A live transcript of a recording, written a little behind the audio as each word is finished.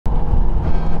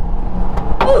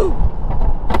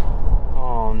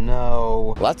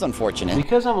Well, that's unfortunate.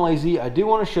 Because I'm lazy, I do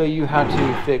want to show you how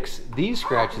to fix these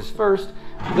scratches first,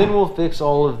 then we'll fix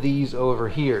all of these over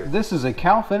here. This is a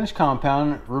Cow finish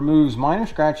compound, removes minor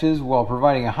scratches while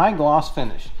providing a high gloss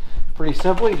finish. Pretty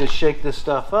simply, just shake this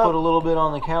stuff up, put a little bit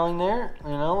on the cowling there,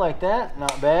 you know, like that,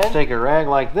 not bad. Take a rag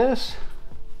like this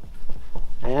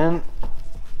and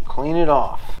clean it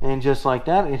off. And just like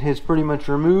that, it has pretty much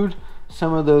removed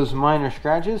some of those minor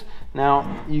scratches.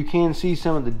 Now you can see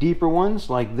some of the deeper ones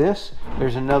like this.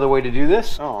 There's another way to do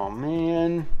this. Oh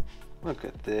man, look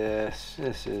at this.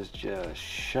 This is just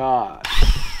shot.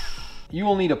 You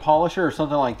will need a polisher or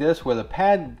something like this with a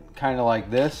pad kind of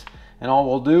like this, and all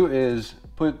we'll do is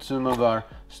put some of our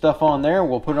stuff on there.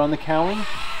 We'll put it on the cowling.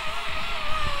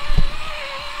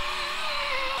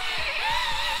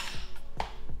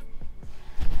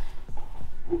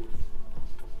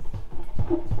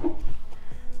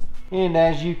 And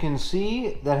as you can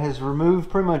see, that has removed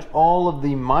pretty much all of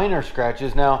the minor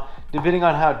scratches. Now, depending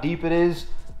on how deep it is,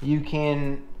 you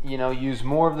can, you know, use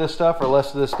more of this stuff or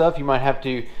less of this stuff. You might have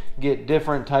to get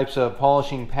different types of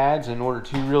polishing pads in order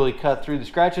to really cut through the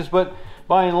scratches. But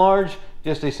by and large,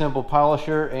 just a simple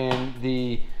polisher and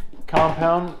the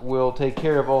compound will take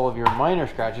care of all of your minor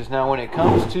scratches. Now, when it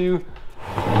comes to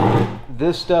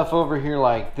this stuff over here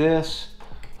like this,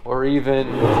 or even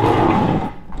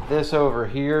this over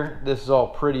here, this is all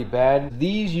pretty bad.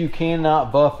 These you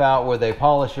cannot buff out with a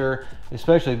polisher,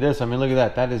 especially this. I mean, look at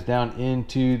that. That is down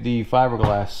into the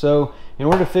fiberglass. So in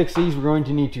order to fix these, we're going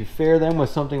to need to fair them with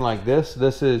something like this.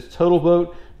 This is Total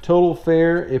Boat Total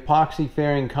Fair epoxy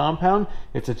fairing compound.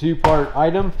 It's a two-part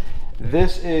item.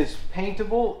 This is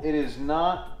paintable. It is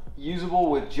not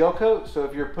usable with gel coat. So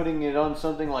if you're putting it on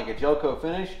something like a gel coat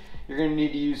finish, you're going to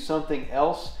need to use something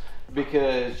else,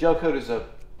 because gel coat is a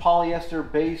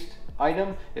polyester based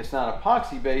item. It's not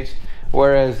epoxy based,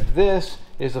 whereas this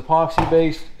is epoxy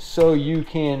based, so you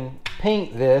can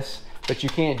paint this but you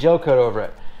can't gel coat over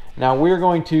it. Now we're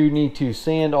going to need to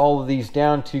sand all of these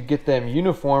down to get them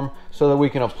uniform so that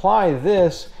we can apply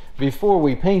this before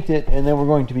we paint it, and then we're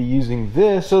going to be using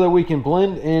this so that we can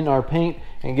blend in our paint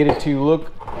and get it to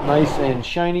look nice and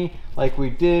shiny like we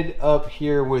did up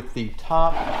here with the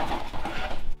top.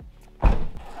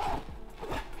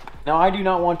 Now I do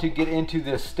not want to get into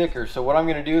this sticker, so what I'm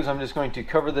going to do is I'm just going to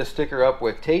cover this sticker up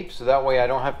with tape, so that way I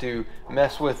don't have to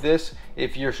mess with this.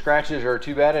 If your scratches are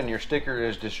too bad and your sticker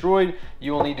is destroyed,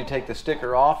 you will need to take the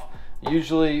sticker off.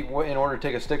 Usually in order to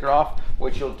take a sticker off,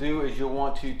 what you'll do is you'll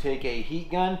want to take a heat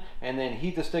gun and then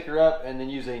heat the sticker up, and then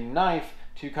use a knife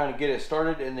to kind of get it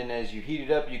started, and then as you heat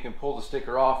it up you can pull the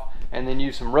sticker off and then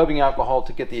use some rubbing alcohol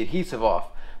to get the adhesive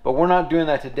off. But we're not doing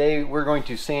that today. We're going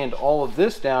to sand all of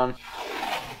this down.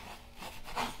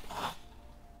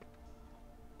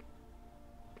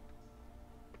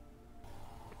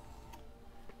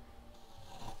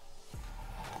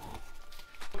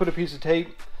 Put a piece of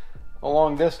tape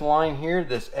along this line here,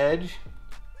 this edge,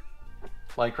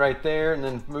 like right there, and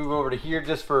then move over to here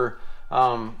just for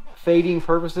fading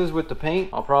purposes with the paint.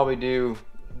 I'll probably do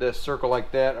this circle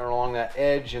like that or along that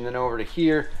edge, and then over to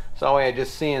here, so that way I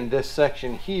just sand this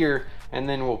section here, and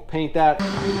then we'll paint that.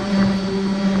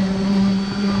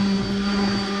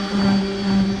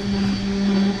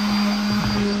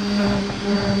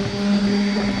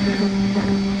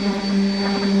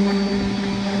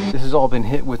 This has all been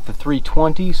hit with the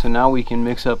 320, so now we can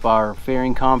mix up our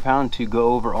fairing compound to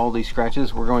go over all these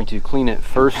scratches. We're going to clean it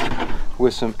first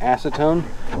with some acetone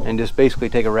and just basically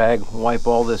take a rag, wipe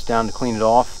all this down to clean it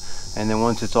off, and then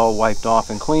once it's all wiped off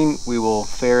and clean, we will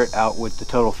fair it out with the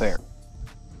Total Fair.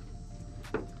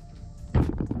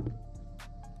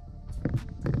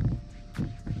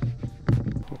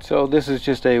 So this is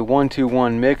just a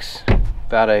 1-to-1 mix,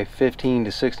 about a 15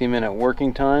 to 60 minute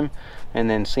working time, and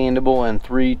then sandable in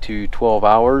 3 to 12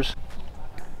 hours.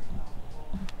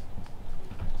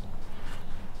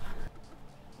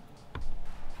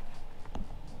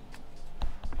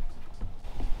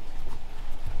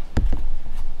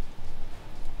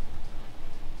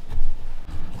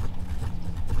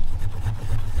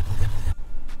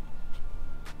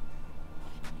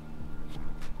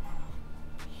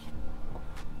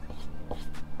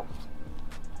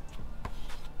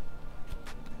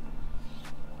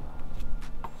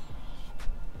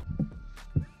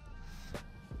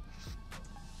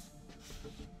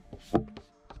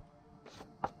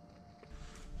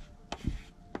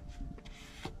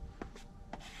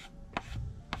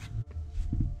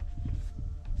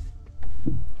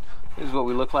 This is what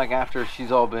we look like after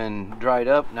she's all been dried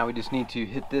up. Now we just need to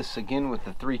hit this again with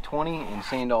the 320 and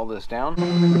sand all this down.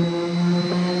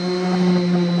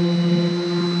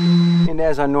 And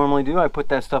as I normally do, I put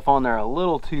that stuff on there a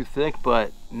little too thick,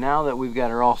 but now that we've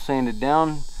got it all sanded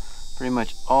down, pretty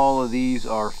much all of these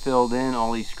are filled in.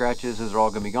 All these scratches, those are all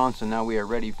going to be gone. So now we are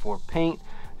ready for paint.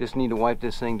 Just need to wipe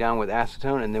this thing down with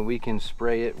acetone, and then we can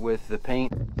spray it with the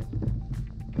paint.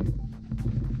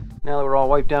 Now that we're all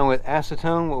wiped down with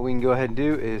acetone, what we can go ahead and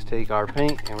do is take our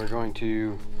paint, and we're going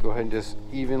to go ahead and just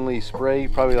evenly spray,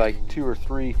 probably like 2 or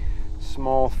 3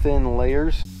 small thin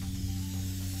layers.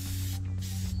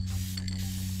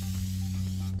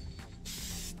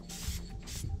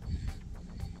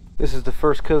 This is the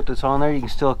first coat that's on there. You can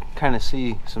still kind of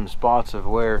see some spots of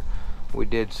where we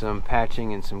did some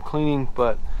patching and some cleaning,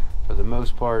 but for the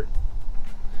most part,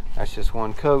 that's just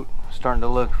one coat. Starting to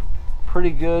look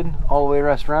pretty good all the way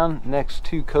rest around. Next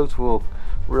 2 coats will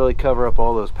really cover up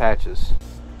all those patches.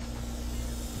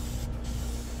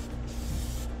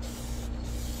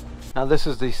 Now this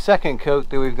is the second coat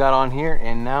that we've got on here,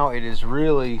 and now it is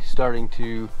really starting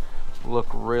to look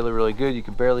really good. You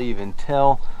can barely even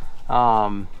tell.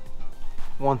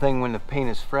 One thing, when the paint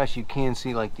is fresh, you can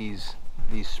see like these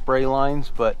spray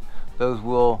lines, but those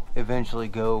will eventually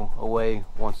go away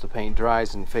once the paint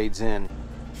dries and fades in.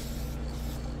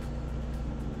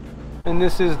 And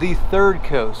this is the third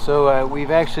coat, so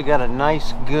we've actually got a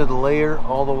nice good layer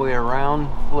all the way around,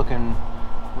 looking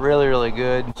really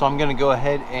good. So I'm going to go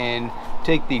ahead and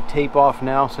take the tape off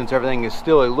now, since everything is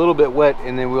still a little bit wet,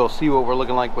 and then we'll see what we're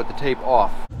looking like with the tape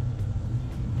off.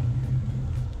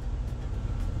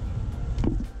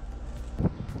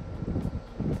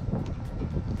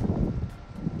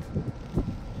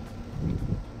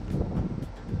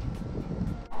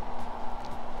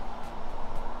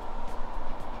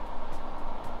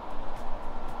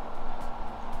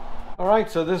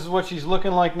 Alright, so this is what she's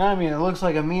looking like now. I mean, it looks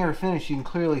like a mirror finish. You can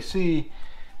clearly see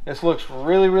this looks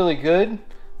really good,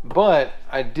 but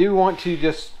I do want to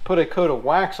just put a coat of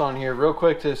wax on here real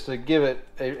quick, just to give it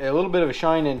a little bit of a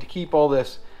shine and to keep all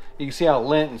this, you can see how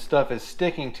lint and stuff is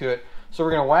sticking to it. So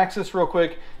we're going to wax this real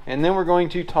quick, and then we're going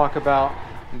to talk about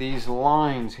these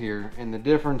lines here and the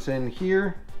difference in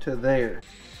here to there.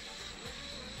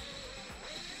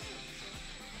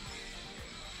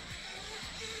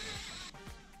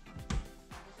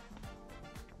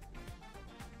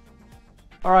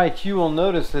 Alright, you will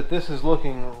notice that this is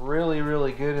looking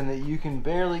really good, and that you can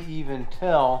barely even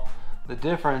tell the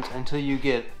difference until you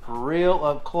get real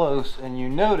up close, and you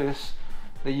notice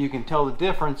that you can tell the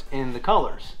difference in the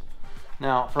colors.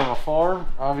 Now from afar,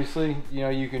 obviously, you know,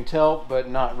 you can tell, but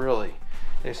not really.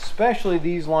 Especially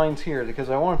these lines here, because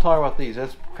I want to talk about these.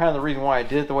 That's kind of the reason why I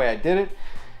did it the way I did it.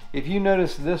 If you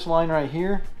notice this line right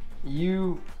here,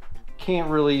 you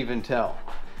can't really even tell.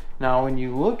 Now when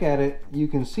you look at it, you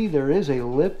can see there is a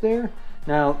lip there.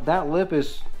 Now that lip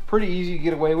is pretty easy to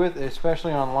get away with,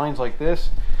 especially on lines like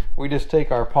this. We just take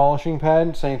our polishing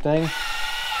pad, same thing,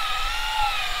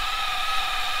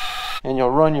 and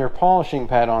you'll run your polishing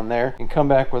pad on there and come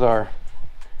back with our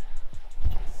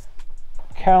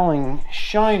Cowling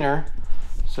shiner.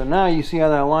 So now you see how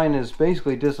that line has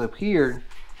basically disappeared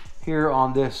here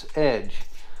on this edge.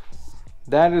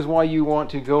 That is why you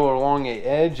want to go along a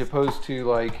edge, opposed to,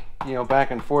 like, you know, back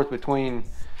and forth between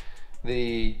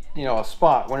the, you know, a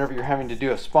spot. Whenever you're having to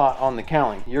do a spot on the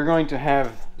Cowling, you're going to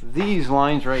have these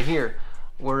lines right here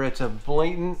where it's a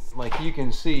blatant, like, you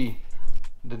can see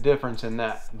the difference in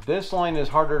that. This line is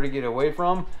harder to get away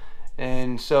from,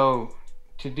 and so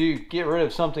to get rid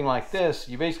of something like this,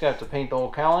 you basically have to paint the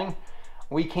whole Cowling.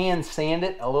 We can sand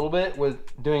it a little bit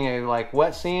with doing a like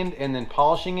wet sand and then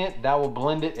polishing it. That will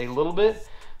blend it a little bit,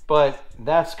 but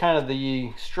that's kind of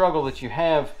the struggle that you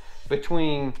have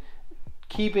between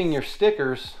keeping your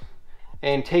stickers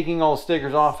and taking all the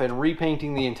stickers off and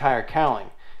repainting the entire Cowling.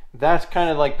 That's kind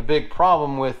of like the big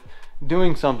problem with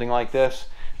doing something like this,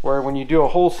 where when you do a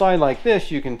whole side like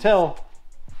this, you can tell,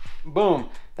 boom,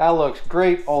 that looks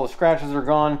great, all the scratches are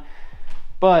gone,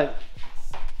 but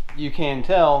you can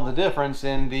tell the difference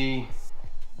in the,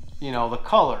 you know, the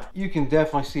color. You can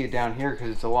definitely see it down here because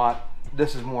it's a lot,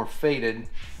 this is more faded,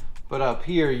 but up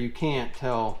here you can't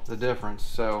tell the difference.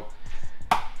 So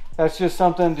that's just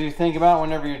something to think about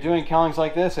whenever you're doing Cowlings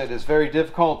like this. It is very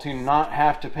difficult to not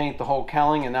have to paint the whole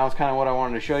Cowling, and that was kind of what I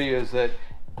wanted to show you, is that,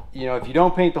 you know, if you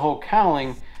don't paint the whole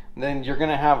Cowling, then you're going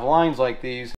to have lines like these